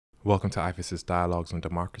Welcome to IFES's Dialogues on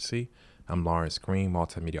Democracy. I'm Lawrence Green,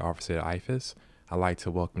 Multimedia Officer at IFES. I'd like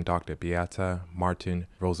to welcome Dr. Beata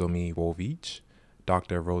Martin-Rozumiłowicz.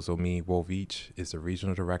 Dr. Rozumiłowicz is the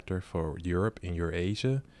Regional Director for Europe and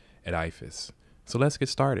Eurasia at IFES. So let's get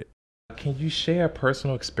started. Can you share a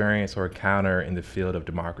personal experience or encounter in the field of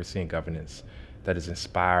democracy and governance that has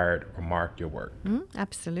inspired or marked your work?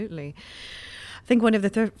 Absolutely. I think one of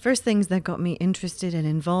the first things that got me interested and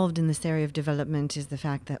involved in this area of development is the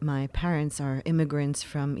fact that my parents are immigrants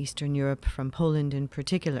from Eastern Europe, from Poland in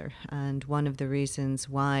particular. And one of the reasons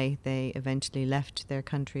why they eventually left their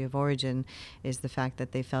country of origin is the fact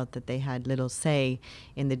that they felt that they had little say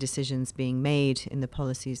in the decisions being made, in the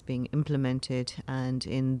policies being implemented, and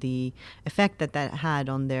in the effect that that had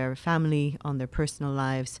on their family, on their personal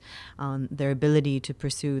lives, on their ability to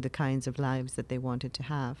pursue the kinds of lives that they wanted to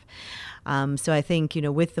have. So I think,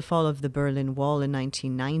 with the fall of the Berlin Wall in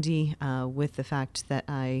 1990, with the fact that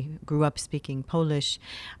I grew up speaking Polish,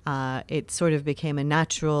 it sort of became a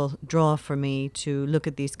natural draw for me to look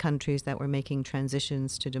at these countries that were making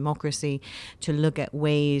transitions to democracy, to look at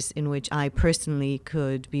ways in which I personally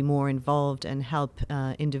could be more involved and help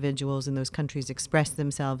individuals in those countries express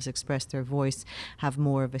themselves, express their voice, have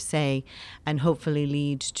more of a say, and hopefully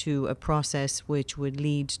lead to a process which would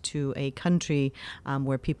lead to a country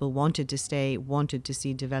where people wanted to stay, wanted to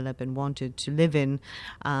see develop, and wanted to live in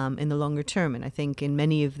the longer term. And I think in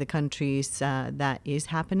many of the countries that is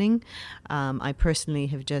happening. I personally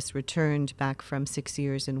have just returned back from 6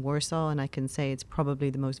 years in Warsaw, and I can say it's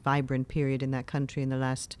probably the most vibrant period in that country in the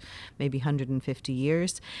last maybe 150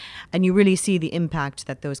 years. And you really see the impact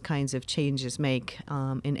that those kinds of changes make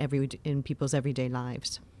in people's everyday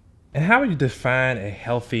lives. And how would you define a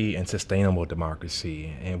healthy and sustainable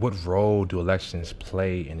democracy? And what role do elections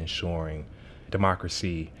play in ensuring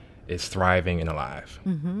democracy is thriving and alive?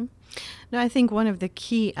 No, I think one of the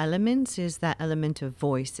key elements is that element of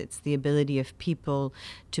voice. It's the ability of people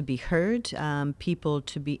to be heard, people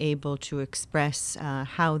to be able to express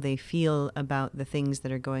how they feel about the things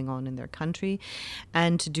that are going on in their country,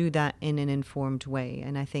 and to do that in an informed way.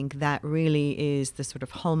 And I think that really is the sort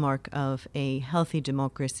of hallmark of a healthy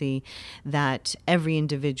democracy, that every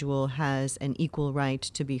individual has an equal right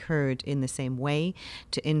to be heard in the same way,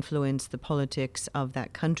 to influence the politics of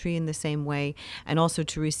that country in the same way, and also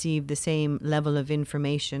to receive the same level of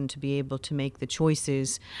information to be able to make the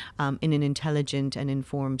choices in an intelligent and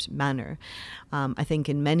informed manner. I think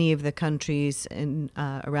in many of the countries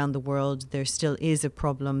around the world, there still is a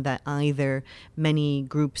problem that either many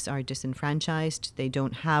groups are disenfranchised, they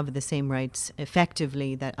don't have the same rights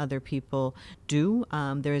effectively that other people do.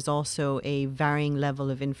 There is also a varying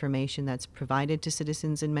level of information that's provided to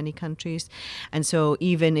citizens in many countries. And so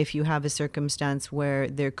even if you have a circumstance where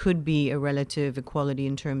there could be a relative equality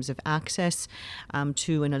in terms of access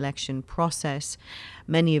to an election process,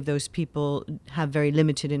 many of those people have very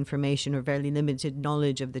limited information or very limited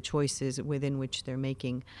knowledge of the choices within which they're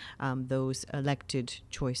making those elected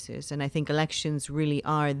choices. And I think elections really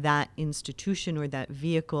are that institution or that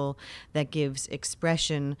vehicle that gives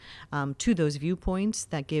expression to those viewpoints,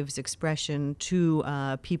 that gives expression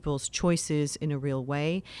to people's choices in a real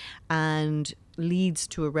way, and leads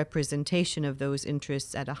to a representation of those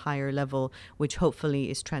interests at a higher level, which hopefully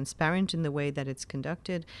is transparent in the way that it's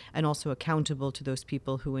conducted and also accountable to those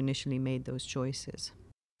people who initially made those choices.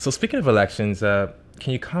 So speaking of elections, can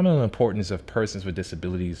you comment on the importance of persons with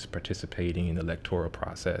disabilities participating in the electoral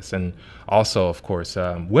process, and also, of course,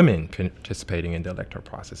 women participating in the electoral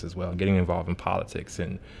process as well, getting involved in politics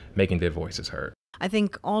and making their voices heard? I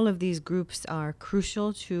think all of these groups are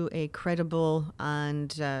crucial to a credible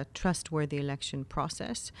and trustworthy election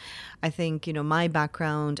process. I think, my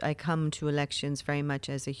background, I come to elections very much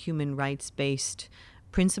as a human rights-based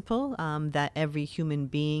principle, that every human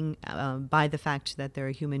being, by the fact that they're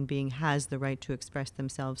a human being, has the right to express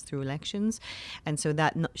themselves through elections. And so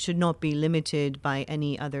that should not be limited by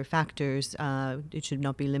any other factors. It should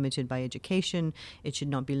not be limited by education. It should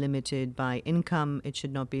not be limited by income. It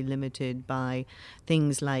should not be limited by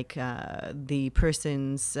things like the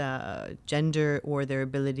person's gender or their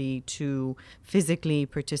ability to physically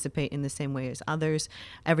participate in the same way as others.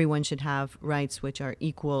 Everyone should have rights which are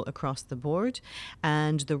equal across the board.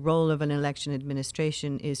 And the role of an election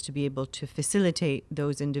administration is to be able to facilitate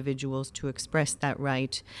those individuals to express that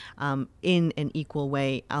right in an equal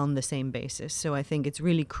way on the same basis. So I think it's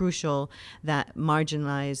really crucial that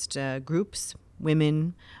marginalized groups,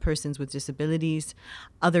 women, persons with disabilities,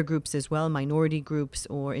 other groups as well, minority groups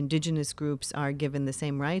or indigenous groups, are given the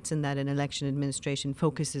same rights, and that an election administration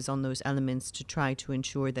focuses on those elements to try to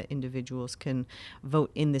ensure that individuals can vote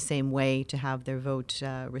in the same way, to have their vote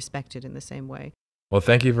respected in the same way. Well,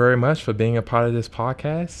 thank you very much for being a part of this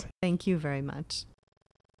podcast. Thank you very much.